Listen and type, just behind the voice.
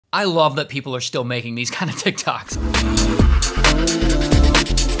I love that people are still making these kind of TikToks.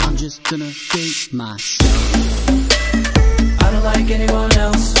 I'm just gonna date myself. I don't like anyone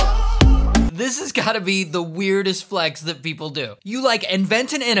else. This has got to be the weirdest flex that people do. You like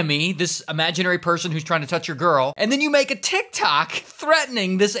invent an enemy, this imaginary person who's trying to touch your girl, and then you make a TikTok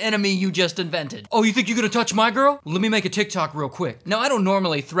threatening this enemy you just invented. Oh, you think you're gonna touch my girl? Let me make a TikTok real quick. Now, I don't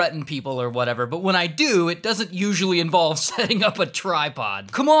normally threaten people or whatever, but when I do, it doesn't usually involve setting up a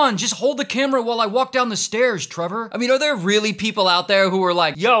tripod. Come on, just hold the camera while I walk down the stairs, Trevor. I mean, are there really people out there who are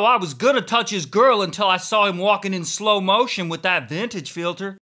like, yo, I was gonna touch his girl until I saw him walking in slow motion with that vintage filter?